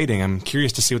exciting. I'm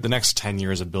curious to see what the next 10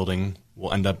 years of building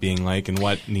will end up being like and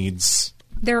what needs.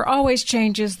 There are always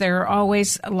changes. There are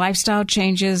always lifestyle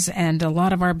changes, and a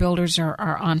lot of our builders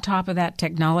are on top of that.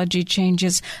 Technology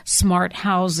changes, smart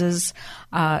houses.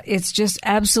 It's just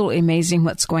absolutely amazing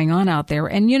what's going on out there.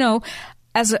 And,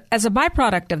 as a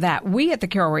byproduct of that, we at the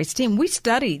Carol Royce team, we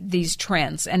study these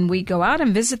trends, and we go out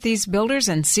and visit these builders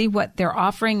and see what they're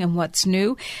offering and what's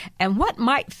new and what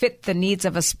might fit the needs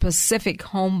of a specific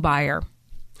home buyer.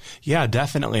 Yeah,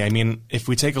 definitely. I mean, if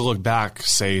we take a look back,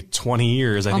 say, 20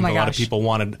 years, I think a lot of people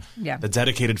wanted the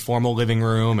dedicated formal living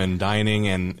room and dining.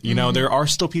 And, there are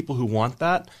still people who want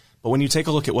that. But when you take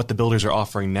a look at what the builders are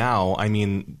offering now, I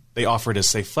mean, they offer it as,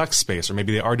 say, flex space, or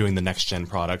maybe they are doing the next-gen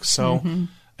products. So,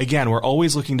 again, we're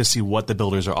always looking to see what the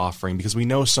builders are offering, because we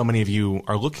know so many of you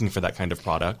are looking for that kind of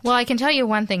product. Well, I can tell you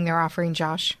one thing they're offering,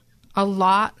 Josh. A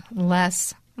lot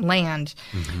less land.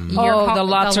 The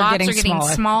lots are getting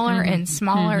smaller and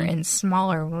smaller and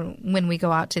smaller when we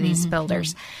go out to these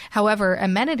builders. However,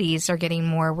 amenities are getting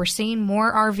more. We're seeing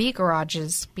more RV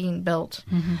garages being built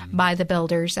by the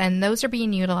builders, and those are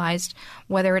being utilized,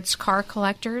 whether it's car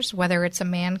collectors, whether it's a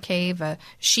man cave, a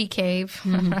she cave,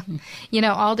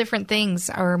 all different things,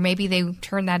 or maybe they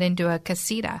turn that into a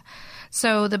casita.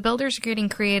 So the builders are getting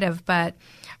creative, but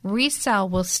resale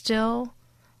will still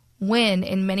win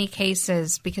in many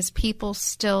cases because people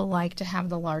still like to have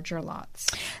the larger lots.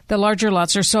 The larger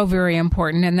lots are so very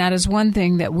important, and that is one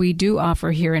thing that we do offer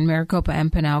here in Maricopa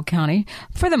and Pinal County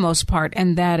for the most part,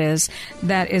 and that is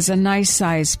a nice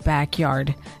sized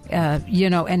backyard.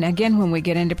 And again, when we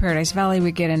get into Paradise Valley,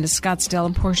 we get into Scottsdale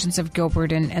and portions of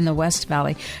Gilbert and the West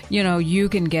Valley. You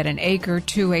can get an acre,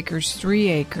 2 acres, 3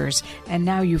 acres, and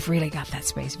now you've really got that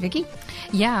space. Vicki?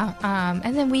 Yeah,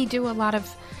 and then we do a lot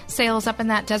of sales up in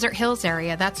that Desert Hills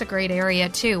area. That's a great area,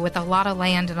 too, with a lot of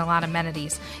land and a lot of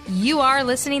amenities. You are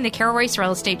listening to the Carol Royce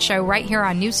Real Estate Show right here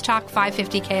on News Talk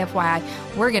 550 KFYI.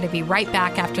 We're going to be right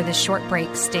back after this short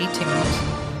break. Stay tuned.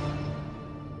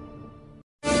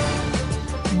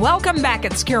 Welcome back.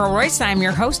 It's Carol Royce. I'm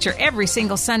your host here every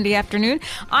single Sunday afternoon.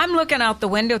 I'm looking out the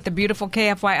window at the beautiful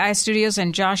KFYI studios,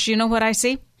 and Josh, you know what I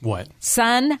see? What?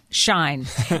 Sunshine.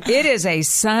 It is a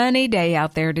sunny day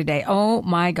out there today. Oh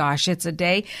my gosh, it's a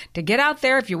day to get out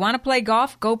there. If you want to play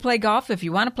golf, go play golf. If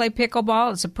you want to play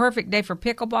pickleball, it's a perfect day for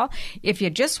pickleball. If you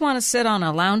just want to sit on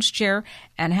a lounge chair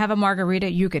and have a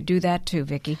margarita, you could do that too,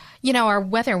 Vicki. Our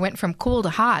weather went from cool to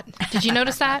hot. Did you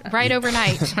notice that? Right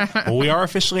overnight. Well, we are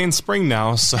officially in spring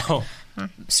now, so...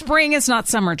 Spring is not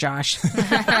summer, Josh.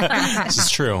 This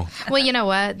is true. Well, you know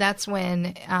what? That's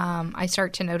when I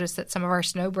start to notice that some of our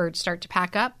snowbirds start to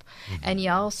pack up, and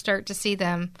y'all start to see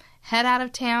them head out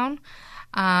of town.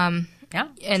 And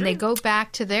they go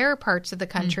back to their parts of the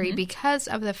country because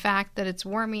of the fact that it's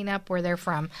warming up where they're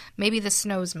from. Maybe the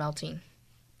snow's melting.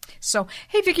 So,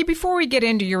 hey, Vicki, before we get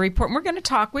into your report, we're going to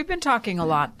talk. We've been talking a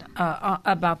lot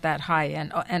about that high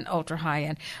end and ultra high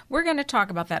end. We're going to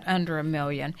talk about that under $1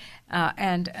 million.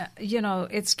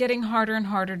 It's getting harder and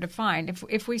harder to find.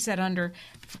 If we said under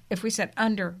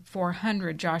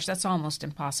 400, Josh, that's almost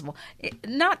impossible.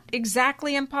 Not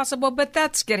exactly impossible, but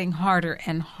that's getting harder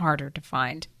and harder to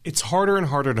find. It's harder and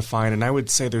harder to find, and I would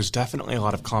say there's definitely a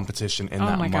lot of competition in that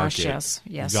market. Oh my gosh, yes.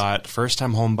 You've got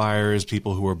first-time home buyers,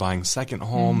 people who are buying second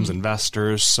homes,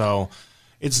 investors. So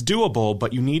it's doable,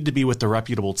 but you need to be with the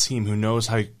reputable team who knows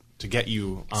how to get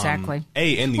you exactly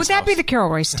in these Would that be the Carol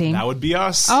Royce team? That would be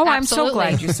us. Oh, Absolutely. I'm so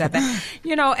glad you said that.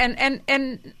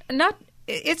 And not.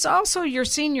 It's also your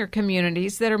senior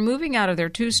communities that are moving out of their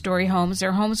 2-story homes,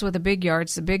 their homes with the big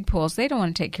yards, the big pools. They don't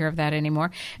want to take care of that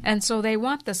anymore. And so they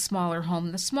want the smaller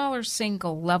home. The smaller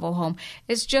single-level home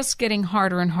is just getting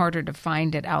harder and harder to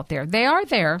find it out there. They are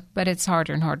there, but it's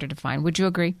harder and harder to find. Would you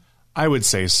agree? I would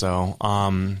say so.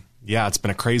 Yeah, it's been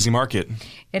a crazy market.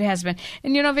 It has been.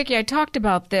 And, Vicki, I talked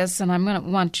about this, and I'm going to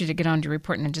want you to get on to your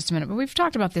report in just a minute, but we've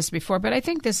talked about this before, but I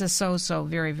think this is so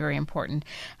very, very important.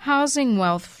 Housing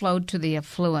wealth flowed to the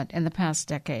affluent in the past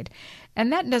decade,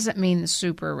 and that doesn't mean the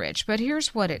super rich, but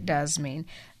here's what it does mean,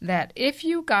 that if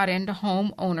you got into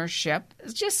home ownership,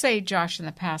 just say, Josh, in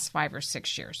the past 5 or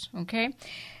 6 years, okay,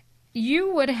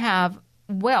 you would have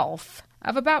wealth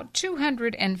of about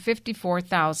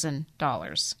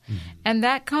 $254,000. And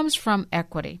that comes from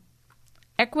equity.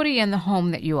 Equity in the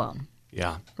home that you own.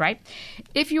 Yeah. Right?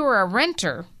 If you were a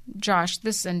renter, Josh,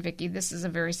 this and Vicki, this is a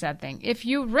very sad thing. If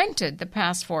you rented the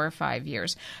past 4 or 5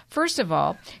 years, first of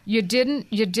all, you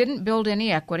didn't build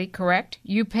any equity, correct?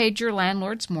 You paid your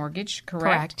landlord's mortgage,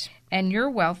 correct? And your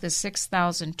wealth is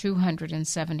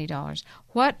 $6,270.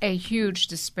 What a huge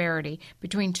disparity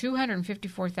between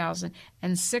 $254,000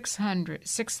 and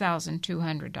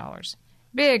 $6,200.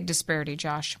 Big disparity,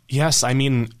 Josh. Yes, I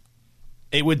mean,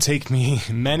 it would take me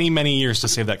many, many years to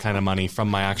save that kind of money from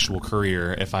my actual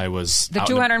career if I was the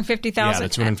 $250,000. Yeah, the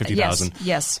 $250,000.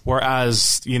 Yes.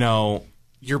 Whereas, in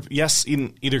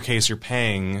either case you're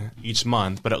paying each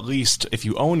month, but at least if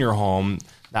you own your home,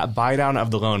 that buy down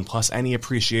of the loan plus any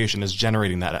appreciation is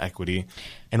generating that equity.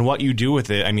 And what you do with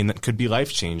it, I mean, that could be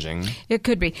life-changing. It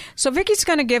could be. So Vicki's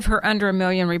going to give her under $1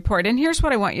 million report. And here's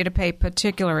what I want you to pay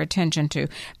particular attention to.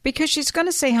 Because she's going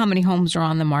to say how many homes are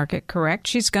on the market, correct?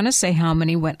 She's going to say how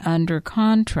many went under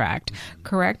contract,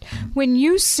 correct? When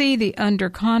you see the under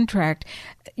contract,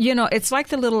 it's like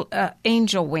the little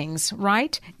angel wings,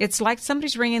 right? It's like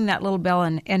somebody's ringing that little bell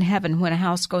in heaven when a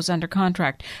house goes under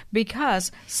contract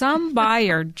because some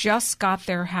buyer just got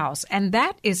their house. And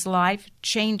that is life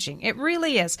changing. It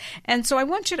really is. And so I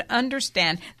want you to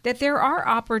understand that there are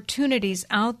opportunities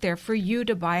out there for you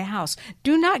to buy a house.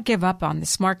 Do not give up on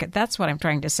this market. That's what I'm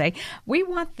trying to say. We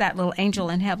want that little angel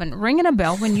in heaven ringing a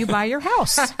bell when you buy your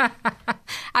house.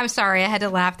 I'm sorry, I had to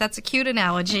laugh. That's a cute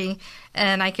analogy,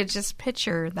 and I could just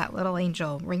picture that little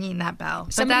angel ringing that bell.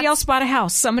 Somebody else bought a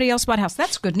house. Somebody else bought a house.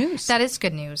 That's good news. That is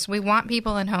good news. We want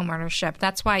people in home ownership.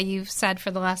 That's why you've said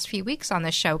for the last few weeks on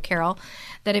this show, Carol,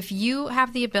 that if you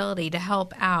have the ability to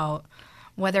help out,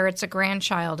 whether it's a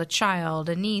grandchild, a child,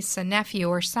 a niece, a nephew,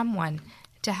 or someone,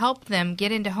 to help them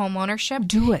get into home ownership,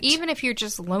 do it. Even if you're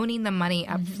just loaning the money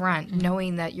up front,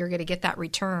 knowing that you're going to get that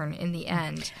return in the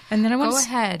end. And then go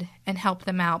ahead and help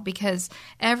them out, because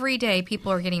every day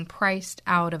people are getting priced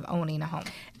out of owning a home.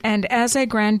 And as a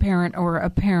grandparent or a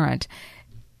parent,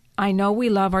 I know we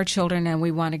love our children and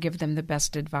we want to give them the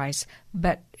best advice.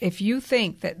 But if you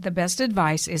think that the best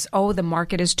advice is, oh, the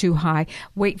market is too high,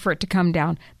 wait for it to come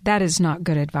down, that is not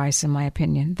good advice, in my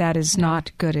opinion. That is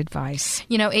not good advice.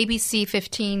 You know, ABC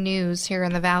 15 News here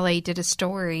in the Valley did a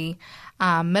story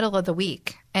middle of the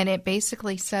week, and it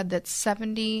basically said that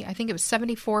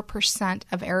 74%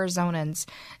 of Arizonans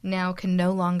now can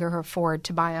no longer afford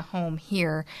to buy a home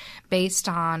here based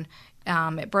on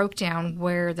it broke down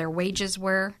where their wages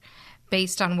were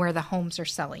based on where the homes are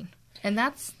selling. And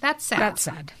that's sad. That's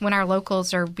sad. When our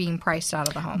locals are being priced out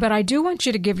of the home. But I do want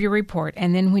you to give your report.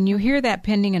 And then when you hear that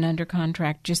pending and under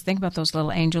contract, just think about those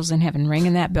little angels in heaven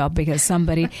ringing that bell because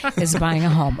somebody is buying a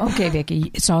home. Okay, Vicki,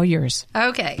 it's all yours.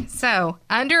 Okay, so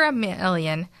under 1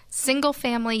 million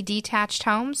single-family detached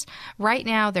homes. Right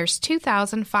now, there's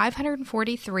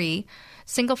 2,543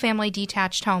 single-family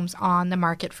detached homes on the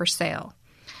market for sale.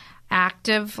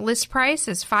 Active list price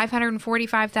is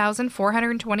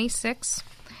 $545,426.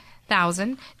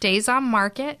 Days on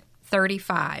market,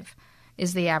 35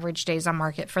 is the average days on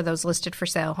market for those listed for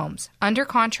sale homes. Under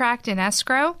contract in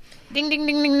escrow, ding, ding,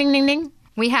 ding, ding, ding, ding, ding.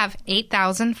 We have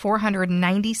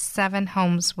 8,497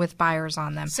 homes with buyers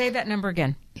on them. Say that number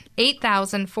again.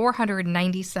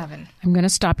 8,497. I'm going to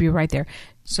stop you right there.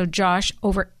 So, Josh,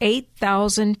 over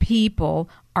 8,000 people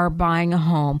are buying a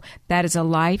home. That is a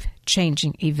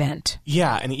life-changing event.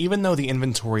 Yeah, and even though the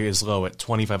inventory is low at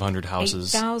 2,500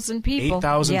 houses, 8,000 people.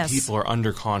 8,000 people are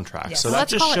under contract. Yes. So Well, that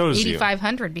just let's call shows it you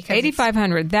 8,500 because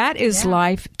 8,500. That is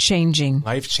life-changing.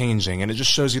 Life-changing, and it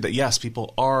just shows you that, yes,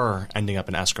 people are ending up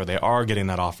in escrow. They are getting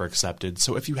that offer accepted.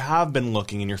 So if you have been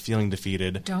looking and you're feeling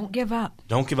defeated, don't give up.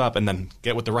 Don't give up, and then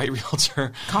get with the right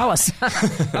realtor. Call us.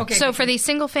 Okay. So for these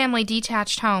single-family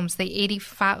detached homes, the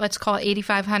 85, let's call it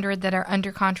 8,500 that are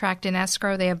under contract in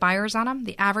escrow, they have buyers on them.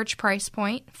 The average price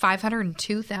point,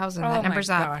 $502,000. That number's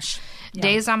up. Gosh. Yeah.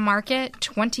 Days on market,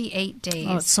 28 days.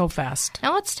 Oh, it's so fast.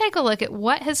 Now let's take a look at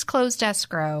what has closed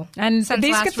escrow. And since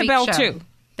these last get the week's bell, show. too.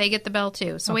 They get the bell,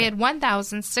 too. So we had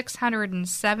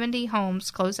 1,670 homes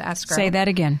close escrow. Say that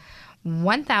again.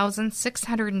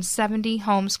 1,670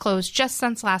 homes closed just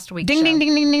since last week's Ding, show. ding,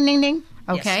 ding, ding, ding, ding, ding.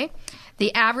 Okay. Yes.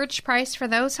 The average price for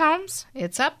those homes,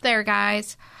 it's up there,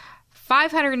 guys.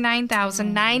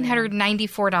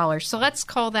 $509,994. So let's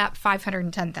call that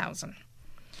 $510,000.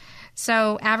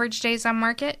 So average days on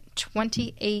market,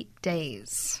 28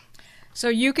 days. So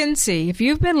you can see, if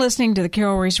you've been listening to the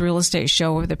Carol Royce Real Estate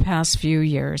Show over the past few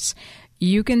years,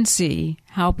 you can see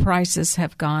how prices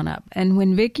have gone up. And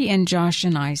when Vicki and Josh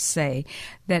and I say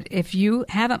that if you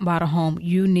haven't bought a home,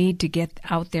 you need to get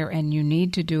out there and you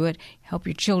need to do it. Help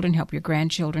your children, help your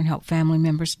grandchildren, help family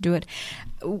members do it.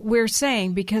 We're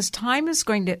saying because time is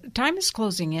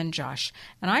closing in, Josh.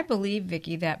 And I believe,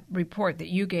 Vicki, that report that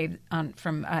you gave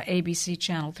from ABC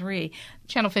Channel 3.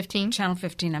 Channel 15. Channel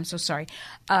 15, I'm so sorry.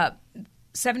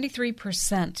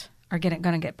 73% are going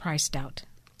to get priced out.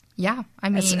 Yeah, I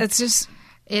mean, it's just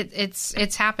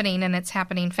it's happening, and it's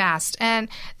happening fast. And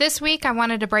this week, I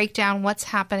wanted to break down what's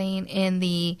happening in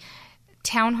the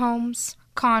townhomes,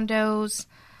 condos,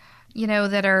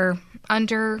 that are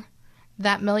under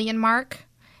that million mark.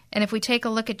 And if we take a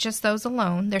look at just those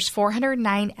alone, there's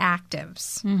 409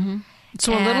 actives. Mm-hmm.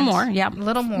 So a little more, yeah, a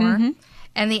little more. Mm-hmm.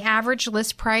 And the average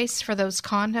list price for those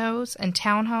condos and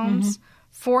townhomes.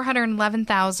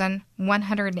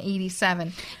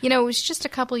 $411,187. It was just a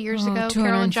couple years ago,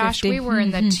 Carol and Josh, we were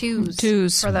in the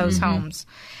twos for those homes.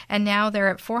 And now they're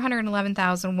at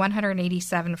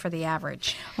 $411,187 for the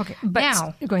average. Okay, but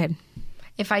now, go ahead.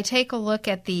 If I take a look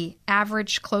at the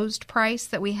average closed price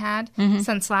that we had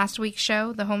since last week's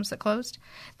show, the homes that closed,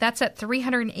 that's at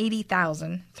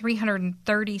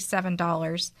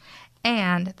 $380,337.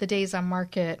 And the days on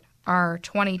market are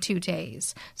 22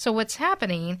 days. So what's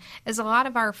happening is a lot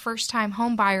of our first-time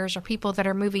home buyers are people that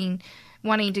are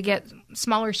wanting to get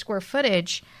smaller square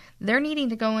footage. they're needing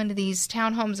to go into these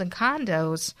townhomes and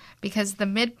condos because the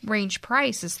mid-range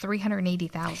price is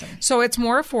 $380,000. So it's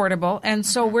more affordable, and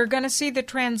so we're going to see the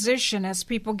transition as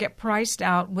people get priced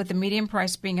out, with the median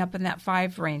price being up in that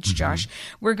 5 range, Josh.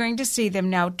 We're going to see them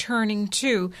now turning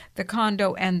to the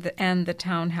condo and the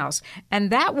townhouse,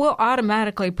 and that will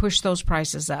automatically push those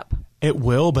prices up. It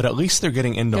will, but at least they're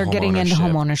getting into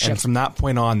home ownership. And from that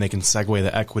point on, they can segue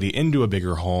the equity into a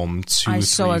bigger home 2,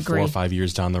 3, 4, 5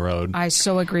 years down the road. I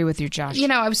so agree with you, Josh. You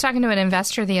know, I was talking to an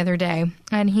investor the other day,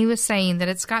 and he was saying that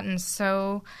it's gotten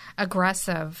so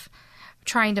aggressive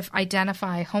trying to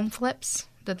identify home flips,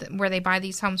 where they buy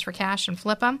these homes for cash and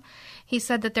flip them. He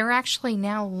said that they're actually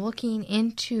now looking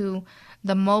into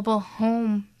the mobile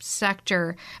home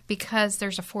sector because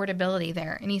there's affordability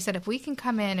there. And he said if we can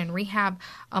come in and rehab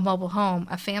a mobile home,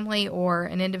 a family or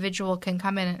an individual can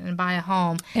come in and buy a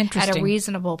home at a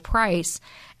reasonable price.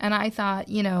 And I thought,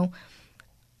 you know,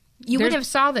 you would have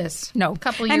saw this a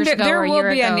couple years ago or a year ago. There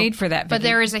will be a need for that, but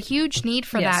there is a huge need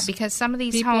for that because some of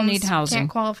these people homes need can't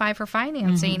qualify for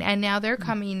financing, and now they're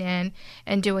coming in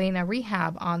and doing a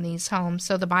rehab on these homes.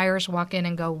 So the buyers walk in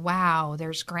and go, wow,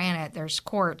 there's granite, there's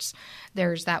quartz,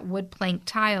 there's that wood plank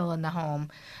tile in the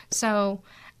home. So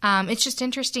it's just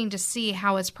interesting to see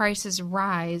how as prices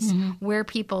rise, where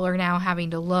people are now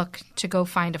having to look to go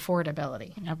find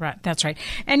affordability. Right, that's right.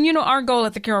 And, you know, our goal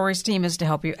at the Carol Royce team is to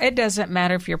help you. It doesn't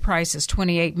matter if your price is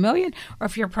 $28 million or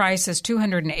if your price is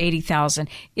 $280,000.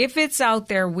 If it's out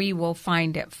there, we will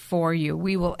find it for you.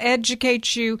 We will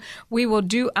educate you. We will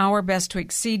do our best to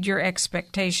exceed your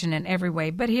expectation in every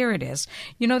way. But here it is.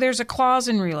 You know, there's a clause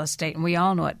in real estate, and we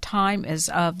all know it. Time is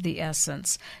of the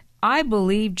essence. I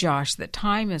believe, Josh, that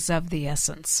time is of the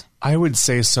essence. I would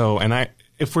say so. And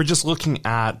if we're just looking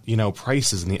at, you know,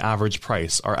 prices and the average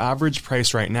price, our average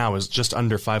price right now is just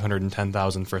under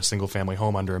 $510,000 for a single family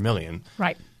home under $1 million.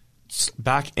 Right.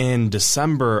 Back in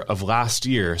December of last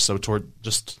year, so toward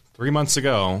just 3 months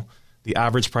ago, the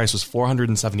average price was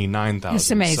 $479,000. It's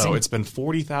amazing. So it's been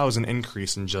 $40,000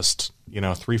 increase in just,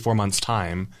 3-4 months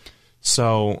time.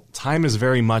 So time is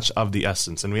very much of the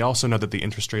essence. And we also know that the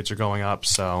interest rates are going up,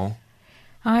 so...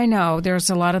 I know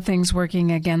there's a lot of things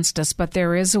working against us, but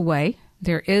there is a way.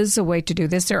 There is a way to do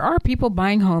this. There are people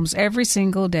buying homes every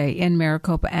single day in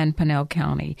Maricopa and Pinal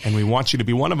County. And we want you to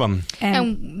be one of them.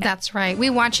 And that's right. We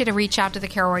want you to reach out to the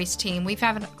Carol Royce team. We've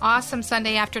had an awesome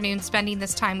Sunday afternoon spending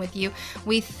this time with you.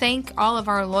 We thank all of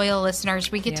our loyal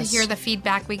listeners. We get to hear the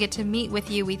feedback. We get to meet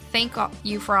with you. We thank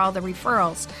you for all the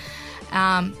referrals.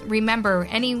 Remember,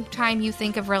 anytime you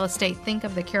think of real estate, think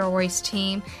of the Carol Royce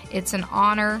team. It's an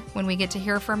honor when we get to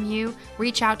hear from you.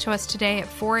 Reach out to us today at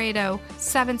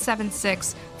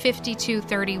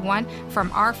 480-776-5231. From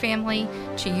our family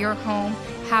to your home,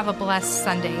 have a blessed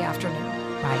Sunday afternoon.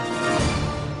 Bye.